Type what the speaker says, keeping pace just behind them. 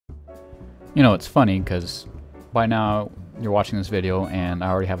You know, it's funny because by now you're watching this video and I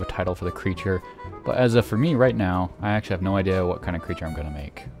already have a title for the creature, but as of for me right now, I actually have no idea what kind of creature I'm going to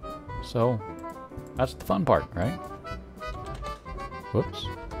make. So, that's the fun part, right? Whoops,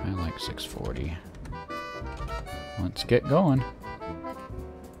 I like 640. Let's get going.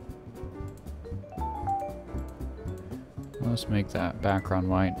 Let's make that background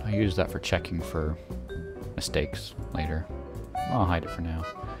white. I use that for checking for mistakes later. I'll hide it for now.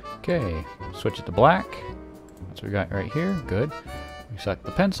 Okay, switch it to black. That's what we got right here. Good. We select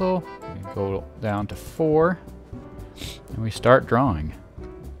the pencil. We go down to 4. And we start drawing.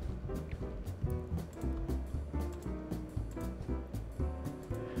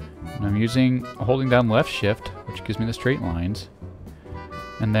 And I'm holding down left shift, which gives me the straight lines.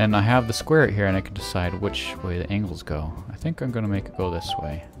 And then I have the square here and I can decide which way the angles go. I think I'm going to make it go this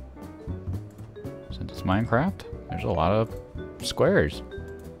way. Since it's Minecraft, there's a lot of squares.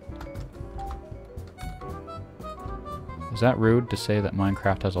 Is that rude to say that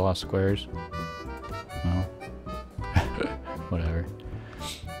Minecraft has a lot of squares? No. Whatever.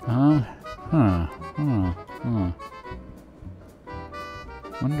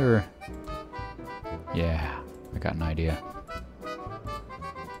 Wonder... Yeah, I got an idea.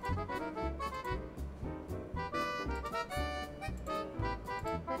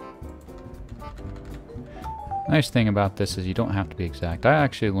 Nice thing about this is you don't have to be exact. I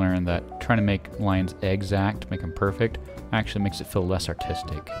actually learned that trying to make lines exact, make them perfect, actually makes it feel less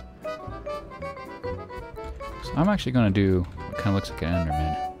artistic. So I'm actually going to do what kind of looks like an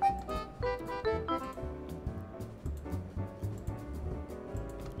Enderman.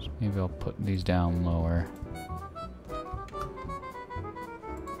 So maybe I'll put these down lower.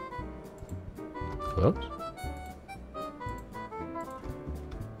 Whoops.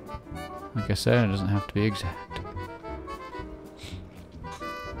 Like I said, it doesn't have to be exact.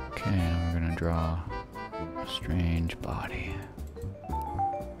 Okay, now we're going to draw a strange body.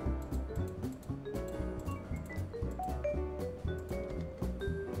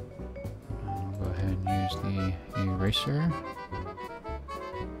 I'll go ahead and use the eraser.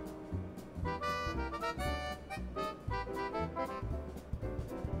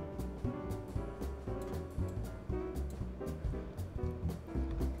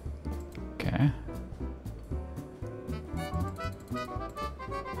 Okay.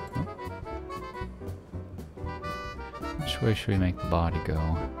 Which way should we make the body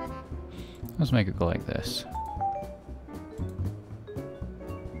go? Let's make it go like this.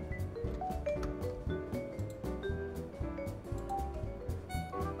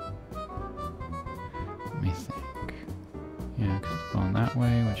 Let me think. Yeah, because it's going that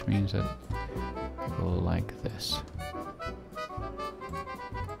way, which means that it will go like this.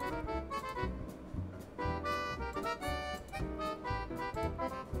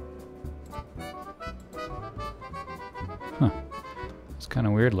 Huh. It's kind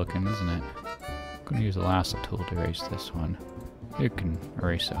of weird looking, isn't it? I'm going to use the lasso tool to erase this one. You can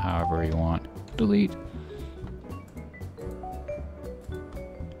erase it however you want. Delete.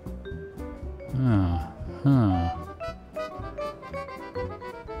 Huh.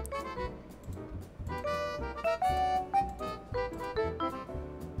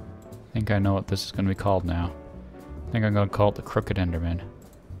 I think I know what this is going to be called now. I think I'm going to call it the Crooked Enderman.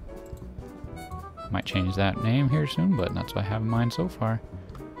 Might change that name here soon, but that's what I have in mind so far.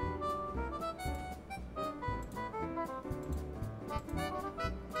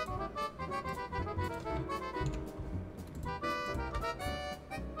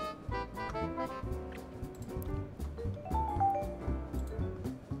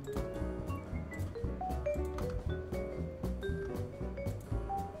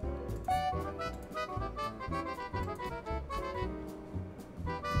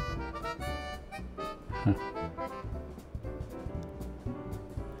 Huh.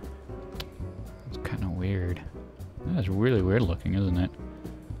 It's kind of weird. That is really weird looking, isn't it?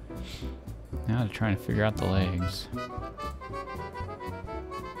 Now to try and figure out the legs.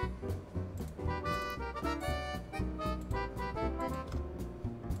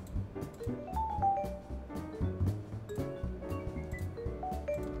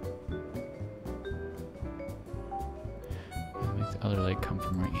 I'll make the other leg come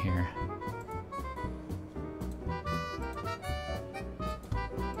from right here.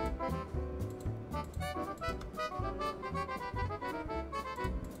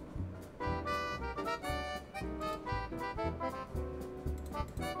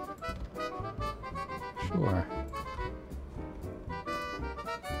 Sure.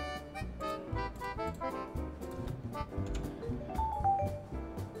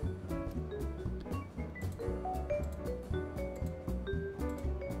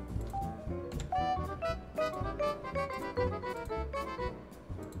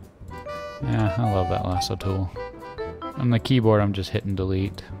 Yeah, I love that lasso tool. On the keyboard, I'm just hitting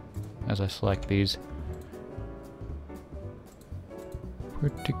delete as I select these.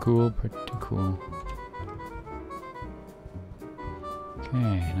 Pretty cool, pretty cool. Okay,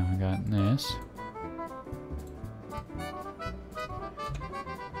 now we got this.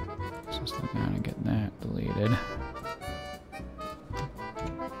 Just look down and get that deleted.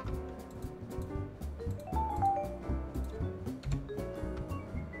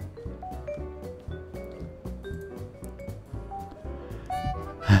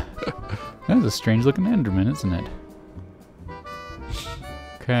 That's a strange looking Enderman, isn't it?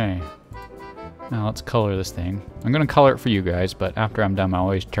 Okay. Now let's color this thing. I'm going to color it for you guys, but after I'm done I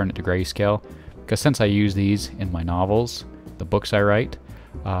always turn it to grayscale. Because since I use these in my novels, the books I write,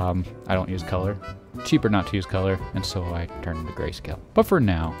 I don't use color. Cheaper not to use color, and so I turn it to grayscale. But for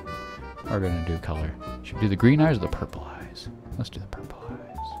now, we're going to do color. Should we do the green eyes or the purple eyes? Let's do the purple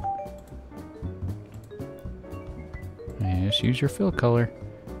eyes. And just use your fill color.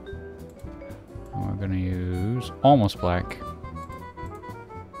 And we're going to use almost black.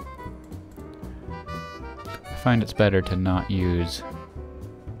 I find it's better to not use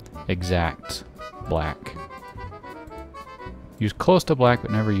exact black. Use close to black, but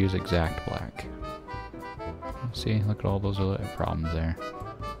never use exact black. See, look at all those little problems there.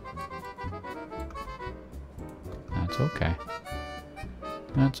 That's okay.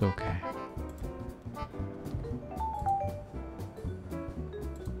 That's okay.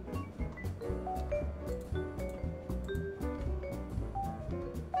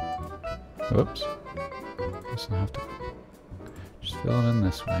 Whoops. Guess I'll have to just fill it in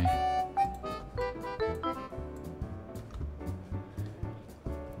this way.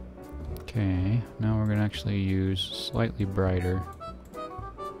 Okay, now we're going to actually use slightly brighter.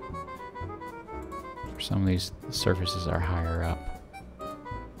 For some of these surfaces are higher up.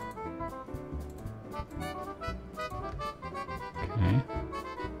 Okay.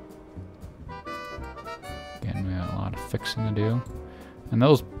 Again, we got a lot of fixing to do. And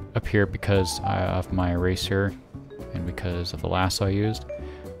those appear because of my eraser and because of the lasso I used.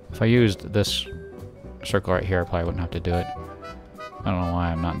 If I used this circle right here, I probably wouldn't have to do it. I don't know why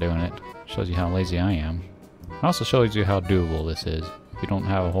I'm not doing it. Shows you how lazy I am. It also shows you how doable this is. If you don't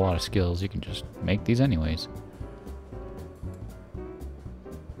have a whole lot of skills, you can just make these anyways.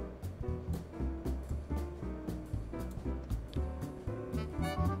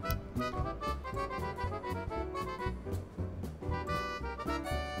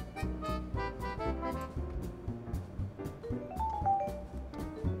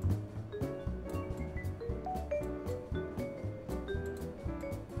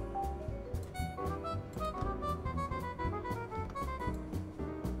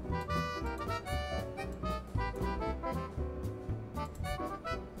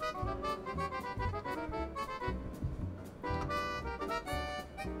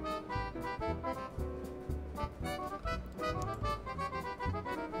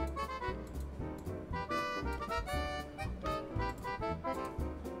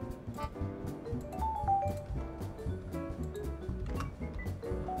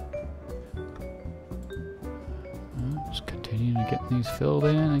 Just continue to get these filled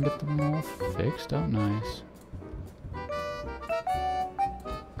in and get them all fixed up nice.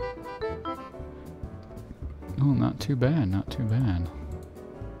 Oh, not too bad, not too bad.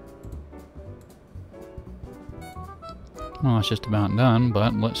 Well, it's just about done,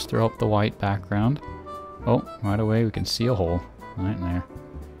 but let's throw up the white background. Oh, right away we can see a hole right there.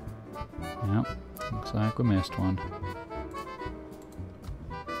 Yep, looks like we missed one.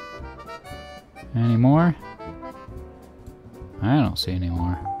 Any more? I don't see any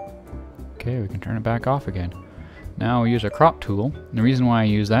more. Okay, we can turn it back off again. Now we use our crop tool. And the reason why I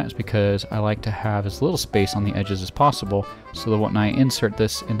use that is because I like to have as little space on the edges as possible so that when I insert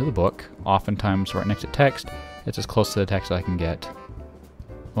this into the book, oftentimes right next to text, it's as close to the text I can get,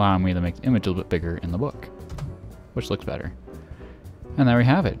 allowing me to make the image a little bit bigger in the book, which looks better. And there we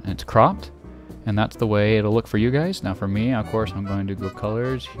have it. It's cropped, and that's the way it'll look for you guys. Now for me, of course, I'm going to go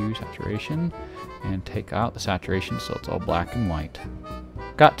colors, hue, saturation, and take out the saturation so it's all black and white.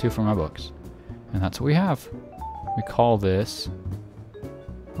 Got to for my books. And that's what we have. We call this...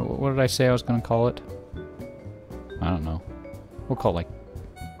 What did I say I was going to call it? I don't know. We'll call it like...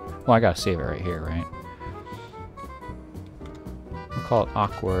 Well, I gotta save it right here, right? We'll call it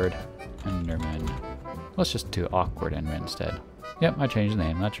Awkward Enderman. Let's just do Awkward Enderman instead. Yep, I changed the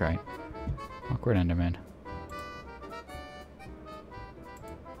name, that's right. Awkward Enderman.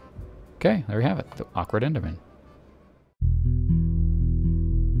 Okay, there we have it, the Awkward Enderman.